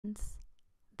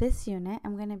This unit,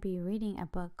 I'm going to be reading a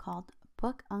book called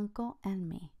Book Uncle and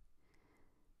Me.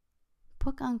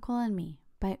 Book Uncle and Me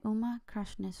by Uma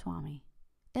Krishnaswamy,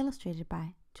 illustrated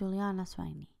by Juliana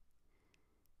Swaini.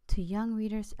 To young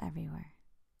readers everywhere.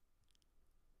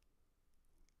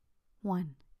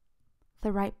 1.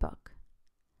 The right book.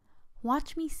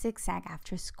 Watch me zigzag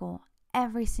after school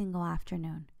every single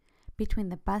afternoon between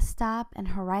the bus stop and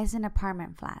Horizon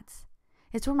apartment flats.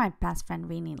 It's where my best friend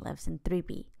Rini lives in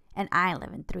 3B and I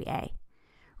live in 3A.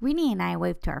 Rini and I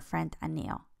wave to our friend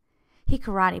Anil. He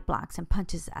karate blocks and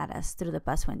punches at us through the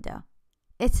bus window.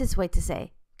 It's his way to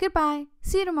say, "Goodbye,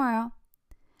 see you tomorrow."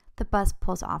 The bus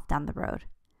pulls off down the road.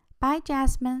 "Bye,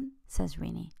 Jasmine," says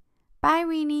Rini. "Bye,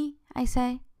 Rini," I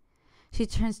say. She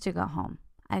turns to go home.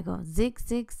 I go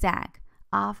zig-zig-zag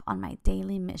off on my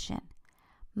daily mission.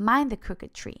 Mind the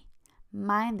crooked tree.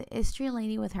 Mind the Istri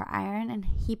lady with her iron and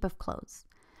heap of clothes.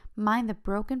 Mind the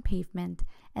broken pavement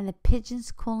and the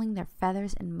pigeons cooling their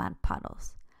feathers in mud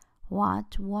puddles.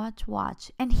 Watch, watch, watch,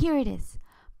 and here it is.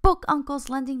 Book Uncle's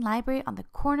lending library on the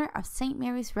corner of St.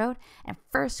 Mary's Road and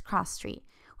First Cross Street,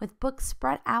 with books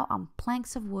spread out on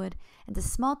planks of wood and a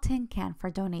small tin can for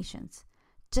donations,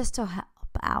 just to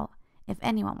help out if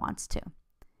anyone wants to.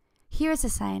 Here is a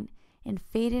sign in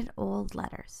faded old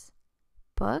letters.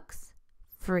 Books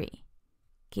free.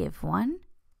 Give one,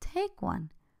 take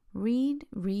one. Read,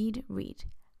 read, read.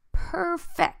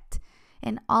 Perfect!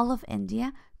 In all of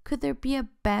India, could there be a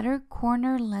better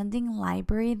corner lending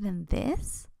library than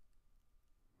this?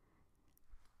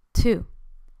 2.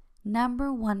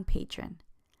 Number 1 patron.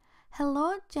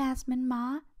 "Hello, Jasmine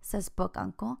Ma," says Book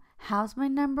Uncle. "How's my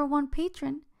number 1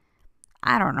 patron?"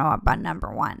 I don't know about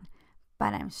number 1,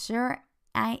 but I'm sure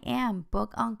I am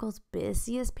Book Uncle's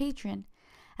busiest patron,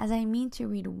 as I mean to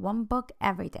read 1 book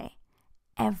every day.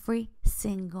 Every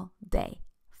single day.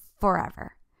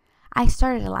 Forever. I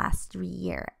started last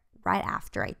year, right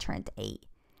after I turned 8.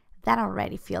 That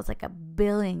already feels like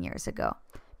 1,000,000,000 years ago,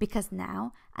 because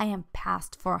now I am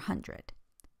past 400.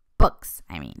 Books,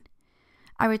 I mean.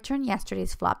 I returned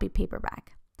yesterday's floppy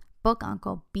paperback. Book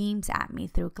Uncle beams at me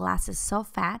through glasses so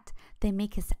fat they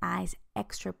make his eyes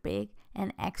extra big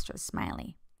and extra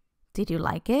smiley. "Did you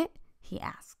like it?" he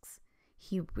asks.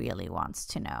 He really wants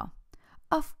to know.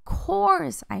 "Of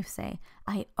course," I say.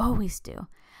 "I always do.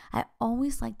 I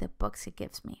always like the books he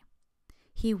gives me."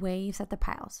 He waves at the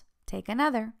piles. "Take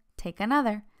another, take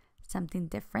another. Something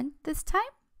different this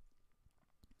time?"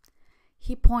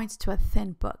 He points to a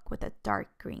thin book with a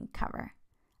dark green cover.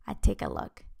 I take a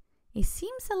look. It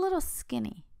seems a little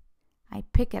skinny. I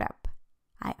pick it up.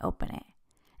 I open it.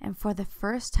 And for the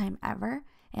first time ever,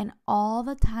 in all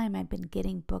the time I've been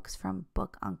getting books from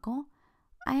Book Uncle,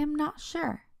 I am not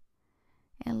sure.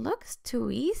 "It looks too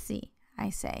easy,"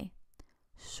 I say.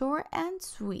 "Short and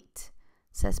sweet,"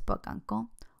 says Book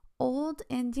Uncle. "Old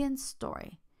Indian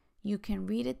story. You can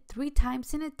read it 3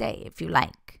 times in a day if you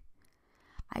like."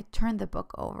 I turn the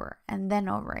book over and then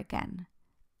over again.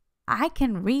 "I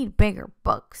can read bigger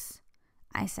books,"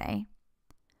 I say.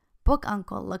 Book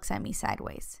Uncle looks at me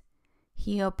sideways.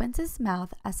 He opens his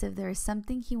mouth as if there is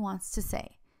something he wants to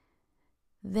say.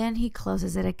 Then he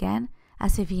closes it again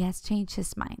as if he has changed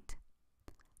his mind.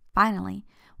 Finally,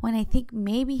 when I think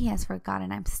maybe he has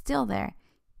forgotten I'm still there,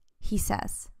 he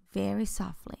says, very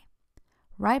softly,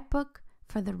 "Right book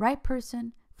for the right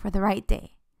person for the right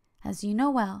day. As you know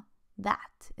well,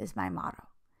 that is my motto."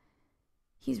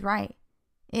 He's right.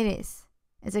 It is.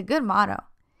 It's a good motto.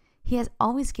 He has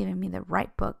always given me the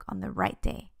right book on the right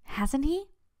day, hasn't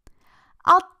he?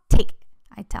 "I'll take it,"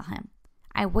 I tell him.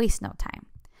 I waste no time.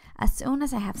 As soon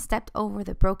as I have stepped over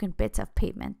the broken bits of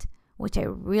pavement, which I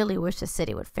really wish the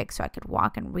city would fix so I could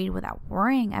walk and read without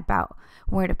worrying about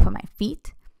where to put my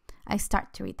feet, I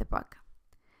start to read the book.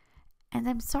 And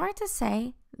I'm sorry to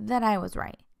say that I was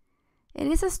right. It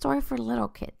is a story for little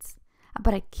kids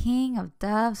about a king of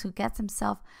doves who gets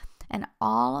himself and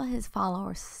all his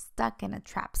followers stuck in a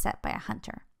trap set by a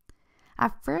hunter.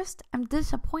 At first, I'm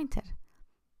disappointed,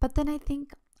 but then I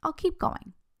think I'll keep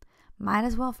going. Might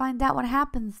as well find out what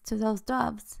happens to those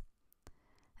doves.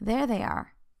 There they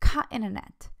are, caught in a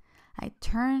net. I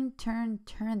turn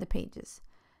the pages.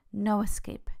 No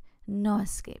escape, no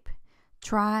escape.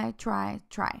 Try.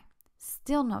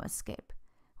 Still no escape.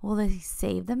 Will they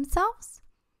save themselves?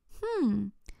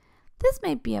 This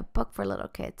may be a book for little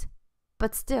kids,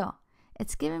 but still,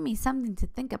 it's giving me something to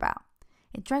think about.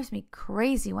 It drives me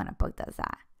crazy when a book does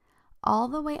that. All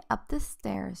the way up the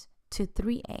stairs to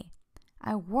 3A,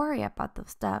 I worry about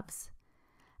those doves.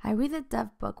 I read the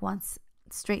dove book once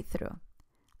straight through,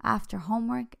 after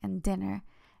homework and dinner,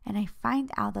 and I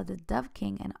find out that the Dove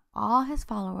King and all his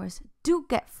followers do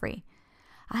get free.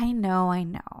 I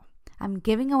know. I'm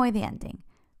giving away the ending.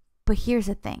 But here's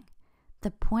the thing.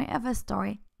 The point of a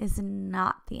story is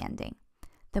not the ending.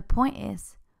 The point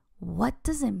is, what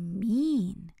does it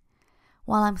mean?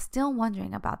 While I'm still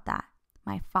wondering about that,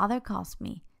 my father calls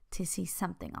me to see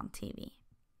something on TV.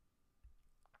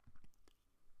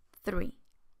 3.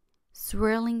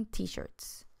 Swirling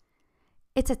t-shirts.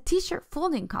 It's a t-shirt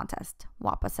folding contest,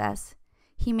 Wapa says.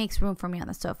 He makes room for me on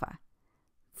the sofa.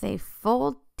 They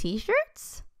fold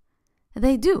t-shirts?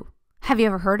 They do. Have you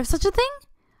ever heard of such a thing?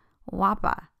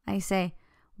 Wapa, I say,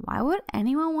 why would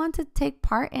anyone want to take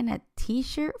part in a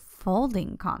t-shirt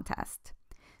folding contest?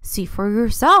 See for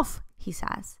yourself, he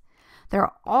says. There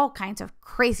are all kinds of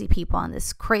crazy people in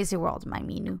this crazy world, my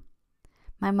Minu.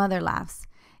 My mother laughs,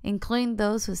 including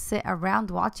those who sit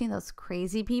around watching those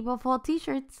crazy people fold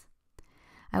t-shirts.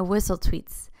 I whistle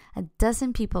tweets. A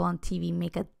dozen people on TV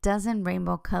make a dozen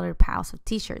rainbow-colored piles of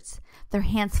t-shirts, their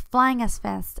hands flying as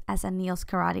fast as Anil's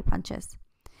karate punches.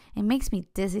 It makes me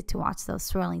dizzy to watch those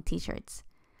swirling t-shirts.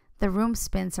 The room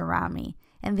spins around me,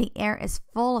 and the air is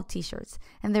full of t-shirts,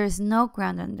 and there is no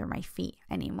ground under my feet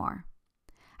anymore.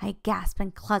 I gasp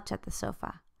and clutch at the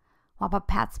sofa. Wapa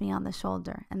pats me on the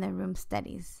shoulder, and the room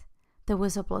steadies. The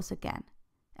whistle blows again.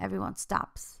 Everyone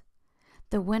stops.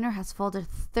 The winner has folded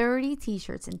 30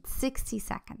 t-shirts in 60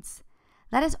 seconds.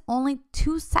 That is only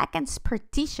 2 seconds per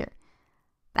t-shirt.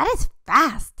 That is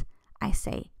fast, I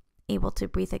say, able to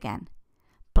breathe again.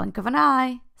 Blink of an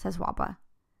eye, says Wapa.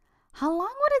 How long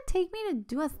would it take me to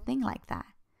do a thing like that?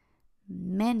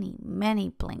 Many, many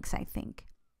blinks, I think.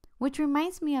 Which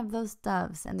reminds me of those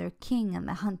doves and their king and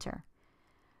the hunter.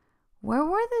 Where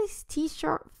were these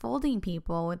t-shirt folding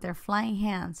people with their flying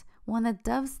hands when the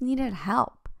doves needed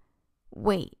help?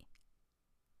 Wait,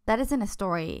 that isn't a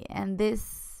story, and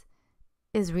this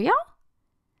is real?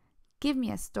 Give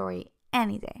me a story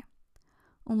any day.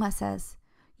 Uma says,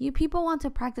 you people want to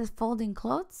practice folding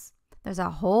clothes? There's a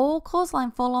whole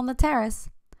clothesline full on the terrace.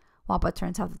 Wapa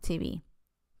turns off the TV.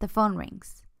 The phone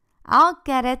rings. I'll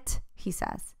get it, he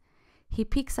says. He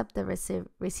picks up the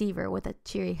receiver with a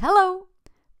cheery hello,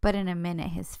 but in a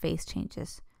minute his face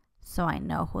changes, so I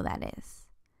know who that is.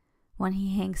 When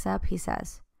he hangs up, he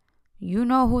says, you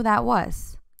know who that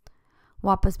was.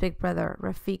 Wapa's big brother,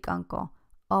 Rafiq uncle,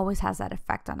 always has that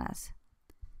effect on us.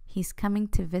 He's coming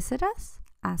to visit us?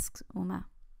 Asks Uma.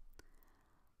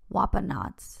 Wapa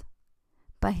nods.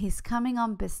 But he's coming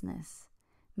on business.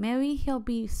 Maybe he'll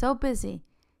be so busy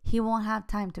he won't have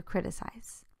time to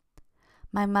criticize.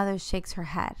 My mother shakes her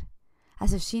head,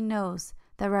 as if she knows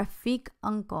that Rafiq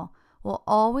uncle will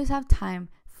always have time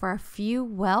for a few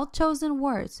well-chosen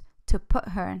words to put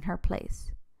her in her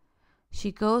place.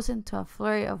 She goes into a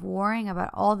flurry of worrying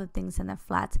about all the things in the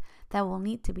flat that will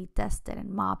need to be dusted and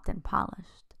mopped and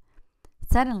polished.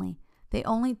 Suddenly, the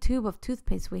only tube of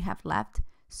toothpaste we have left,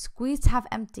 squeezed half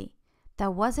empty,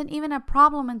 that wasn't even a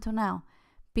problem until now,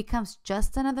 becomes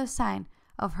just another sign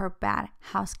of her bad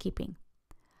housekeeping.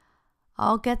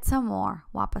 I'll get some more,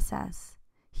 Wapa says.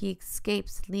 He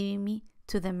escapes, leaving me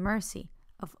to the mercy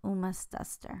of Uma's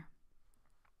duster.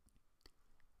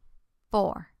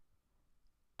 4.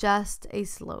 Just a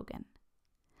slogan.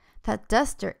 That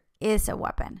duster is a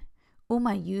weapon.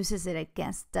 Uma uses it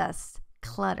against dust,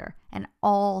 clutter, and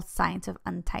all signs of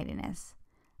untidiness.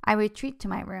 I retreat to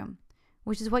my room,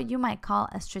 which is what you might call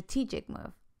a strategic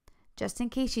move, just in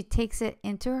case she takes it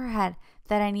into her head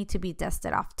that I need to be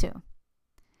dusted off too.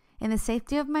 In the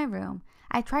safety of my room,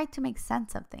 I try to make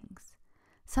sense of things.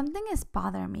 Something is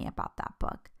bothering me about that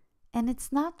book, and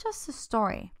it's not just a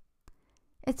story.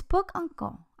 It's Book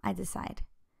Uncle, I decide.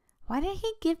 Why did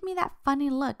he give me that funny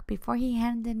look before he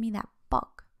handed me that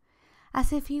book?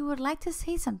 As if he would like to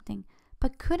say something,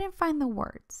 but couldn't find the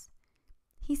words.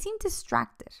 He seemed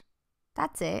distracted.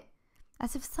 That's it.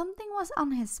 As if something was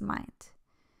on his mind.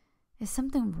 Is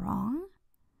something wrong?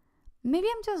 Maybe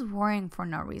I'm just worrying for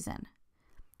no reason.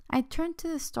 I turn to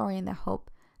the story in the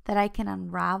hope that I can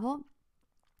unravel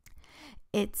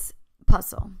its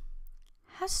puzzle.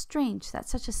 How strange that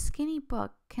such a skinny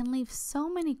book can leave so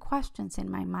many questions in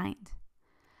my mind.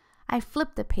 I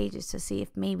flip the pages to see if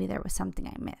maybe there was something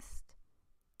I missed.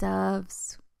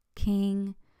 Doves,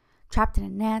 king, trapped in a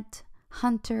net,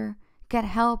 hunter, get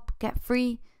help, get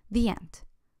free, the end.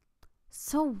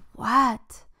 So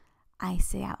what? I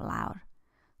say out loud.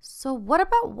 So what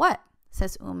about what?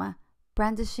 Says Uma,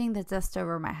 brandishing the duster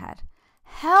over my head.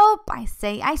 Help, I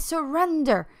say, I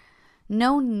surrender.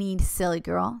 No need, silly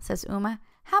girl, says Uma.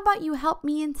 How about you help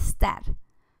me instead?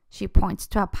 She points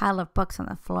to a pile of books on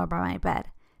the floor by my bed.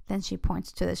 Then she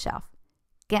points to the shelf.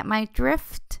 Get my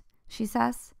drift, she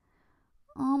says.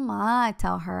 Oh my, I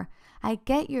tell her. I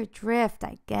get your drift.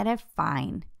 I get it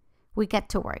fine. We get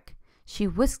to work. She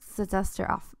whisks the duster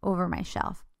off over my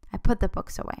shelf. I put the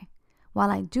books away.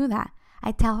 While I do that,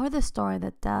 I tell her the story of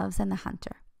the doves and the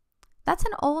hunter. That's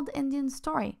an old Indian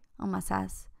story, Uma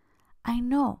says. I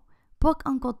know. Book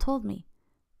uncle told me.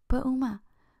 But Uma,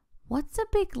 what's the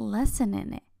big lesson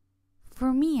in it?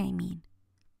 For me, I mean.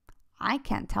 I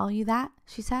can't tell you that,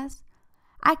 she says.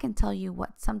 I can tell you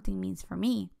what something means for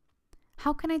me.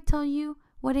 How can I tell you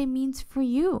what it means for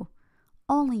you?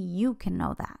 Only you can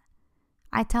know that.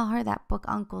 I tell her that book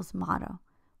uncle's motto,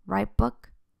 right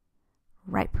book,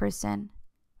 right person,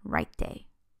 right day.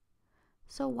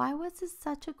 So why was this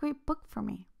such a great book for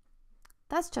me?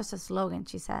 That's just a slogan,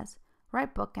 she says.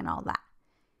 Right book and all that.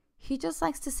 He just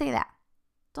likes to say that.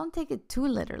 Don't take it too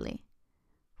literally.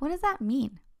 What does that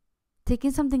mean?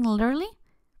 Taking something literally?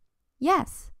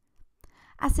 Yes.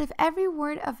 As if every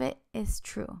word of it is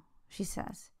true, she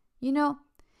says. You know,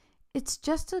 it's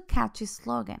just a catchy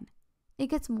slogan. It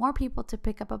gets more people to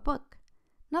pick up a book.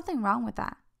 Nothing wrong with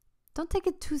that. Don't take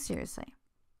it too seriously.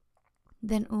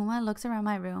 Then Uma looks around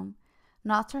my room,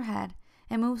 nods her head,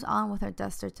 and moves on with her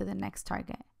duster to the next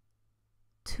target.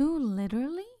 Too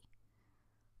literally?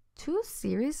 Too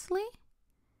seriously?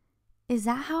 Is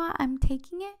that how I'm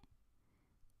taking it?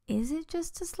 Is it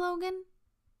just a slogan?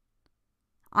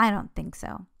 I don't think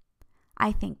so.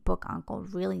 I think Book Uncle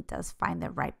really does find the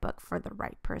right book for the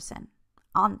right person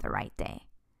on the right day.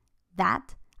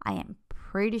 That I am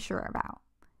pretty sure about.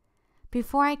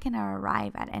 Before I can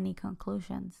arrive at any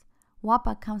conclusions,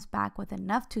 Wappa comes back with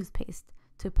enough toothpaste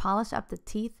to polish up the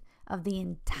teeth of the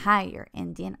entire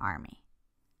Indian army.